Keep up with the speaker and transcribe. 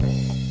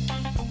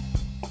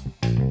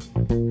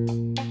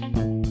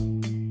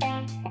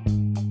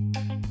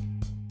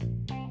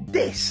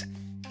This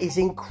is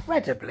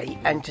incredibly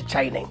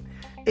entertaining.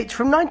 It's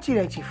from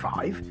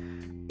 1985.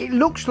 It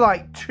looks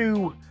like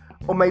 2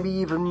 or maybe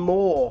even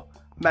more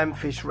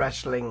Memphis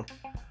wrestling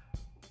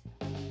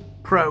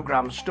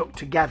programs stuck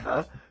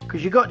together,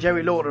 because you got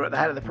Jerry Lawler at the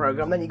head of the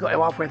program, then you got him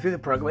halfway through the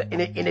program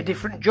in a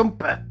different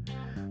jumper.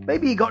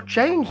 Maybe he got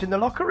changed in the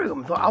locker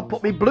room, thought, I'll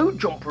put my blue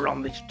jumper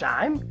on this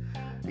time.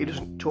 He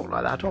doesn't talk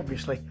like that,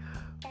 obviously.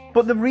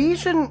 But the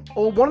reason,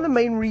 or one of the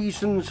main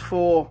reasons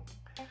for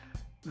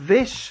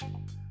this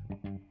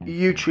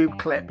YouTube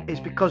clip is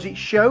because it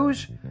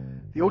shows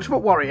the Ultimate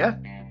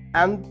Warrior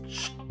and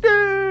Sting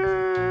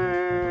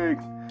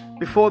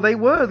before they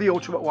were the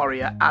Ultimate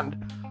Warrior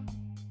and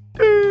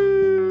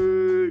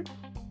Sting,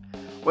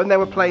 when they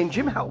were playing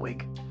Jim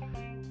Hellwig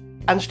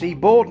and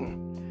Steve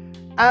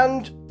Borden.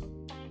 And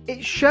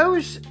it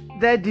shows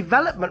their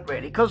development,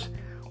 really, because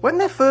when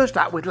they're first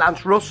out with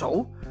Lance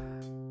Russell,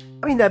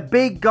 I mean, they're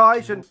big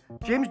guys and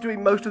Jim's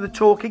doing most of the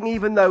talking,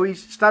 even though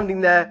he's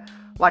standing there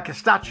like a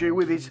statue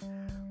with his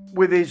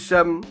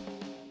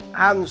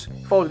hands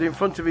folded in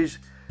front of his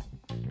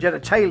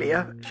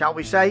genitalia, shall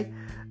we say.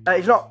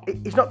 He's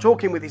not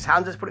talking with his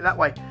hands, let's put it that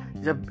way.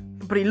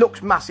 But he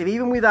looks massive,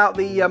 even without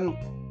the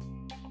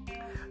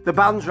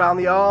bands around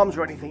the arms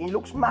or anything. He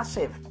looks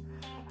massive.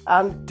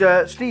 And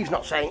Steve's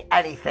not saying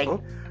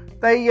anything.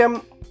 They're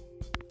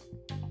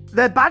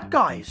bad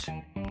guys,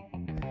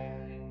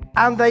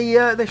 and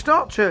they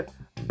start to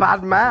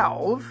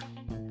badmouth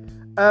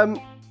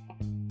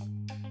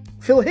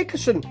Phil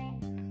Hickerson.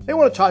 They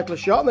want a title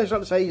shot, and they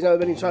start to say he's never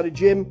been inside a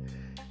gym,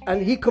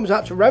 and he comes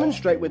out to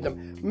remonstrate with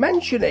them,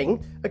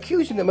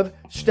 accusing them of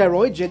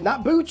steroids in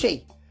that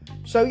booty.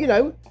 So,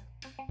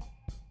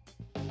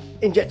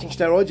 injecting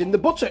steroids in the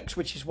buttocks,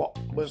 which is what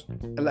was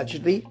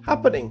allegedly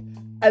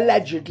happening.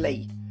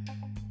 Allegedly.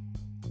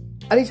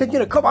 And he said,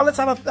 come on, let's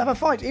have a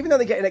fight. Even though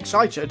they're getting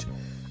excited,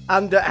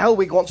 and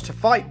Hellwig wants to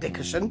fight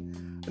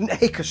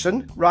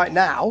Hickerson right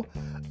now,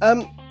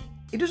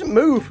 he doesn't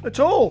move at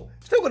all.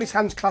 Still got his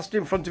hands clasped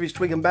in front of his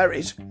twig and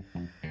berries.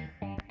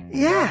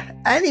 Yeah,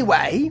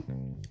 anyway,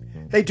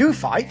 they do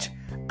fight,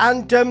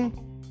 and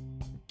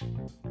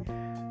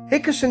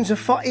Hickerson's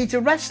he's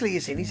a wrestler, you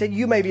see. He said,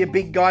 you may be a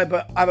big guy,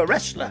 but I'm a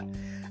wrestler.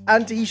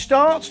 And he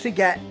starts to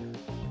get,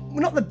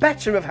 well, not the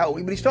better of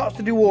Hellwig, but he starts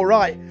to do all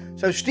right.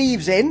 So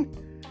Steve's in.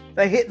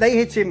 They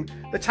hit him,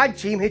 the tag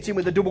team hit him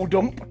with a double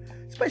dump.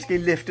 It's basically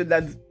lift and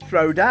then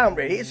throw down,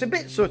 really. It's a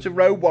bit sort of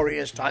Road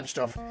Warriors type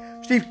stuff.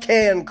 Steve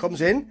Kern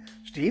comes in.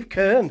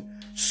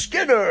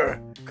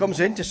 Skinner comes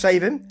in to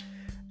save him.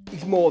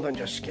 He's more than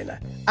just Skinner.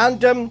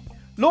 And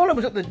Lawler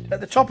was at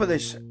the top of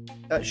this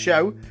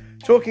show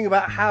talking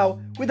about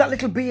how, with that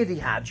little beard he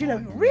had,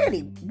 it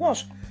really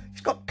was. He's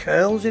got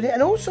curls in it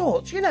and all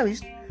sorts. He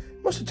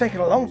must have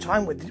taken a long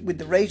time with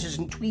the razors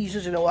and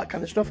tweezers and all that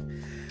kind of stuff.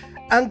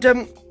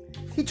 And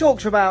he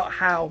talks about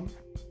how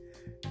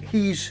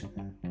he's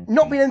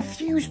not been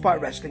enthused by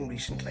wrestling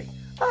recently.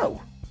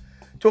 Oh.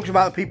 Talks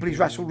about the people he's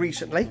wrestled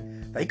recently.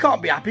 They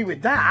can't be happy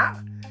with that.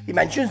 He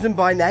mentions them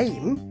by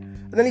name.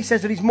 And then he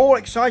says that he's more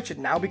excited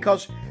now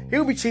because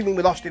he'll be teaming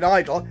with Austin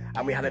Idol,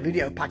 and we had a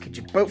video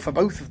package for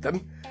both of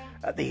them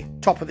at the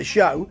top of the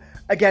show,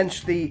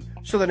 against the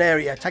Southern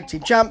Area Tag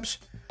Team Champs,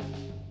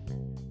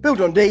 Bill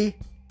Dundee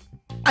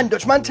and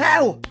Dutch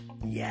Mantell.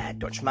 Yeah,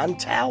 Dutch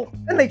Mantell.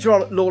 And later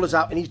on, Lawler's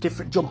out in his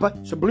different jumper,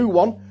 it's a blue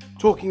one,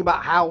 talking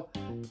about how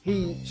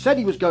he said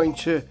he was going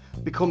to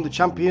become the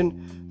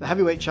champion, the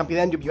heavyweight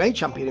champion, NWA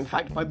champion, in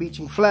fact, by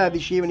beating Flair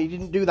this year, and he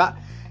didn't do that.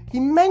 He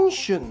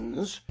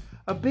mentions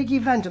a big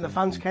event, and the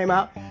fans came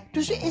out.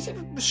 Is it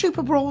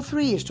Super Brawl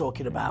 3 he's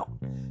talking about?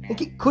 I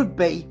think it could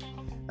be.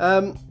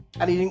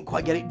 And he didn't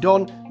quite get it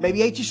done.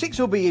 Maybe 86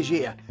 will be his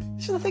year.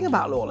 This is the thing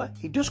about Lawler.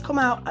 He does come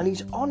out and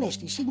he's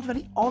honest. He seems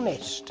very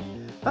honest.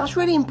 That's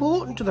really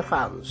important to the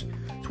fans.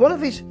 It's one of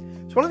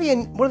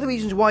the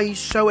reasons why he's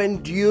so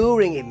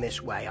enduring in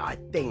this way, I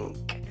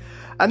think.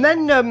 And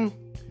then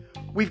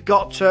we've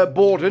got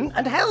Borden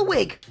and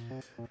Hellwig.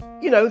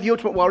 The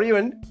Ultimate Warrior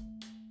and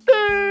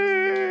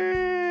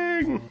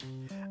Ding!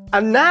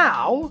 And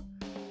now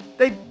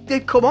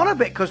they've come on a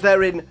bit because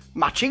they're in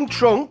matching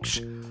trunks,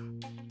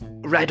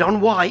 red on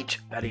white,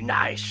 very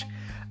nice.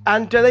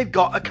 And they've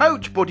got a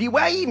coach, Buddy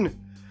Wayne.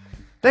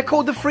 They're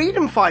called the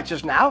Freedom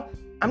Fighters now.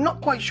 I'm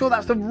not quite sure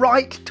that's the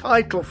right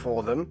title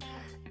for them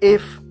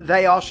if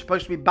they are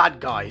supposed to be bad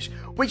guys,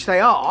 which they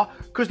are,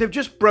 because they've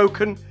just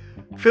broken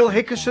Phil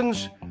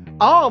Hickerson's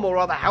arm, or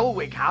rather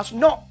Hellwig has,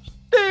 not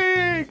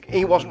Sting.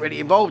 He wasn't really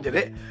involved in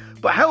it,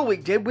 but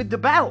Hellwig did with the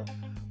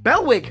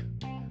Bellwig.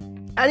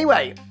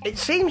 Anyway, it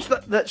seems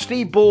that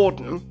Steve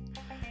Borden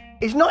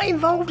is not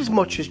involved as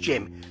much as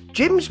Jim.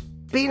 Jim's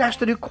being asked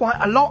to do quite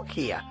a lot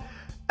here.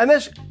 And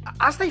as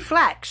they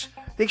flex,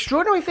 the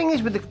extraordinary thing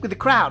is with the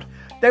crowd,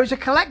 there is a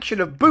collection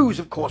of boos,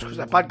 of course, because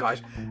they're bad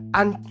guys,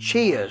 and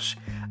cheers.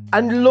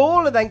 And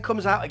Lawler then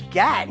comes out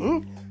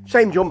again,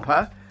 same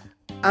jumper,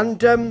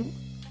 and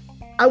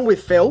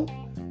with Phil,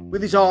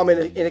 with his arm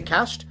in a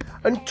cast,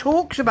 and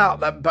talks about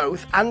them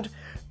both. And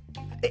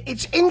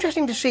it's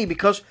interesting to see,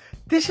 because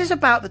this is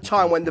about the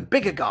time when the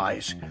bigger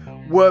guys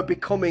were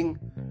becoming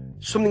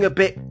something a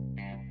bit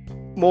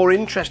more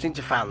interesting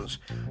to fans.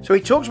 So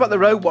he talks about the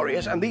Road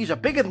Warriors, and these are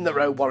bigger than the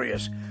Road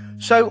Warriors.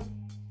 So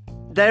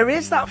there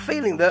is that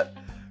feeling that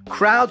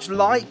crowds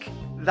like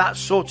that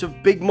sort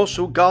of big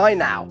muscle guy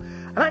now.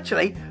 And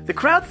actually, the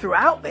crowd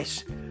throughout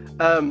this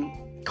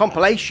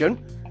compilation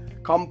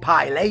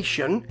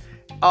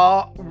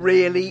are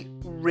really,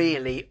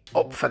 really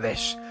up for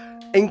this,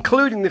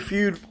 including the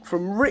feud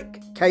from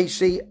Rick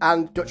Casey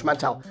and Dutch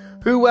Mantell,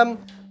 who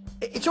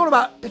it's all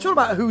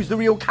about who's the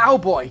real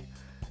cowboy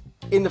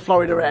in the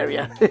Florida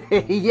area.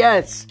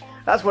 Yes,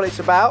 that's what it's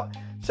about.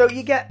 So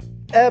you get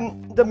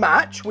the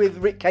match with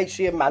Rick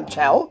Casey and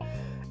Mantell.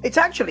 It's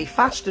actually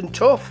fast and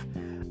tough,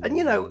 and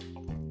you know,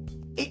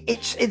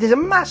 it is a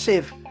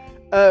massive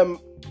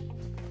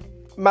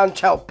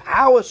Mantell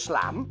power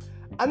slam,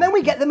 and then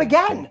we get them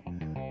again.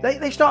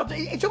 They start.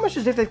 It's almost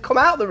as if they've come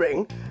out of the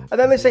ring, and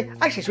then they say,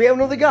 "Actually, so we have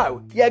another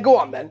go." Yeah, go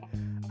on then.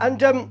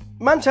 And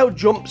Mantell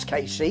jumps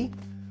Casey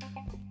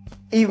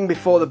even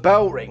before the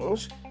bell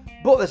rings.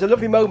 But there's a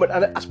lovely moment,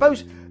 and I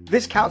suppose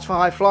this counts for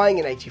high flying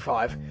in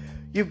 '85.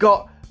 You've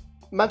got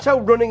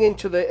Mantell running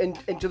into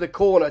the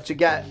corner to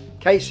get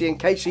Casey, and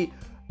Casey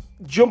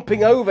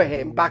jumping over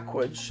him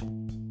backwards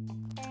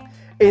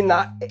in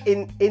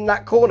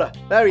that corner.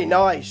 Very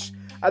nice.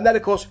 And then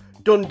of course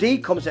Dundee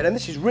comes in, and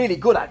this is really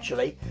good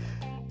actually.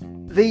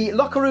 The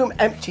locker room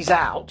empties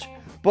out,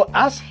 but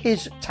as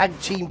his tag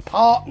team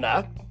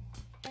partner,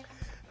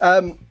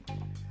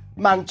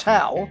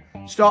 Mantell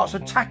starts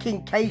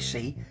attacking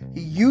Casey.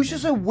 He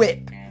uses a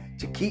whip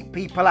to keep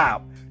people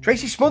out.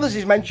 Tracy Smothers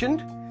is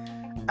mentioned,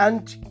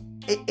 and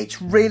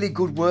it's really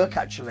good work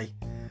actually.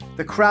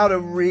 The crowd are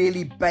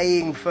really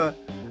baying for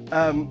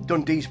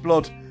Dundee's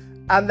blood,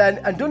 and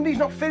Dundee's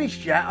not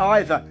finished yet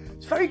either.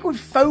 It's very good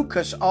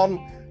focus on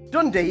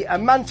Dundee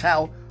and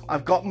Mantell.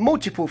 I've got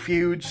multiple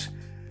feuds.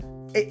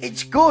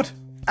 It's good.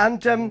 And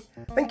then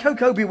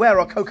Koko B. Ware,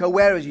 or Koko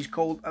Ware as he's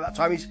called at that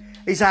time,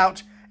 he's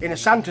out in a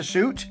Santa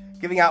suit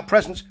giving out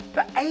presents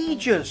for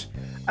ages.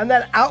 And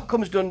then out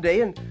comes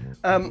Dundee, and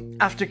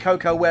after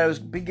Koko Ware has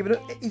been given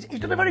he's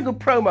done a very good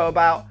promo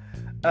about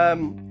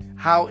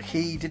how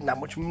he didn't have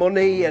much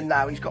money, and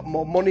now he's got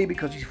more money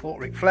because he's fought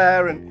Ric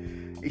Flair.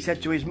 And he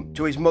said to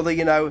his mother,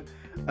 you know,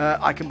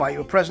 I can buy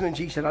you a present. And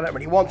she said, I don't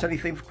really want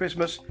anything for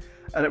Christmas.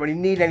 I don't really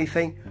need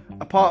anything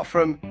apart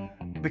from,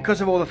 because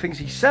of all the things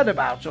he said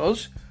about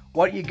us, I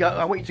want you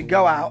to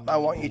go out. I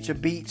want you to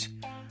beat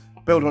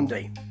Bill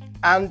Dundee.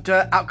 And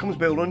out comes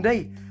Bill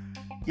Dundee.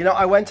 You know,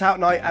 I went out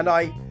and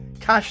I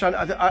cashed.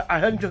 I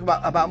heard him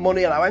talk about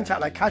money, and I went out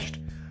and I cashed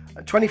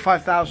a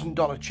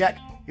 $25,000 check.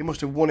 He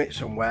must have won it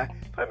somewhere.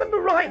 If I remember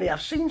rightly,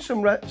 I've seen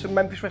some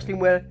Memphis wrestling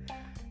where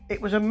it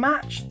was a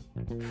match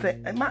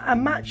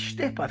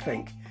stip, I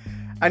think.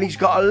 And he's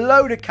got a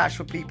load of cash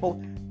for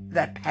people.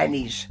 They're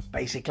pennies,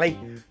 basically.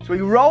 So he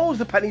rolls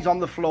the pennies on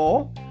the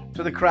floor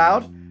to the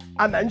crowd,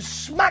 and then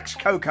smacks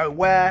Koko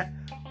Ware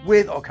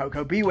or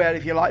Koko B. Ware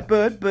if you like,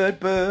 bird,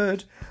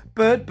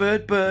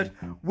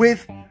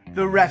 with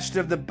the rest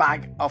of the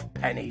bag of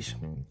pennies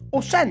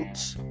or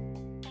cents.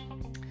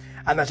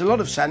 And there's a lot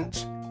of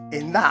cents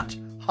in that.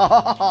 Ha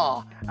ha ha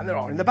ha. And they're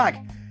all in the bag.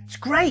 It's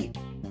great.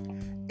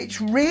 It's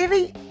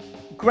really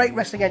great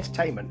wrestling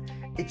entertainment.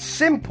 It's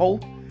simple,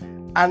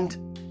 and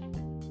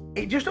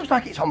it just looks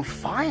like it's on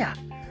fire,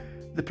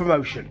 the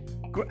promotion.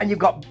 And you've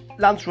got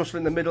Lance Russell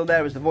in the middle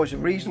there as the voice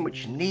of reason,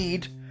 which you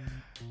need.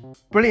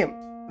 Brilliant.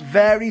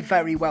 Very,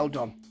 very well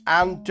done.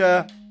 And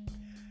I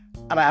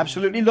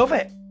absolutely love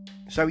it.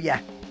 So yeah,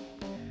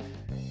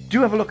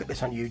 do have a look at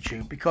this on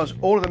YouTube, because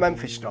all of the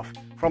Memphis stuff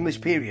from this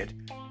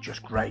period,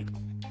 just great.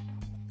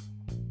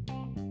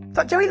 Is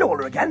that Jerry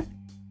Lawler again?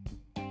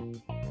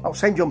 Oh,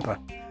 same jumper.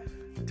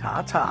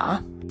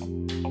 Ta-ta.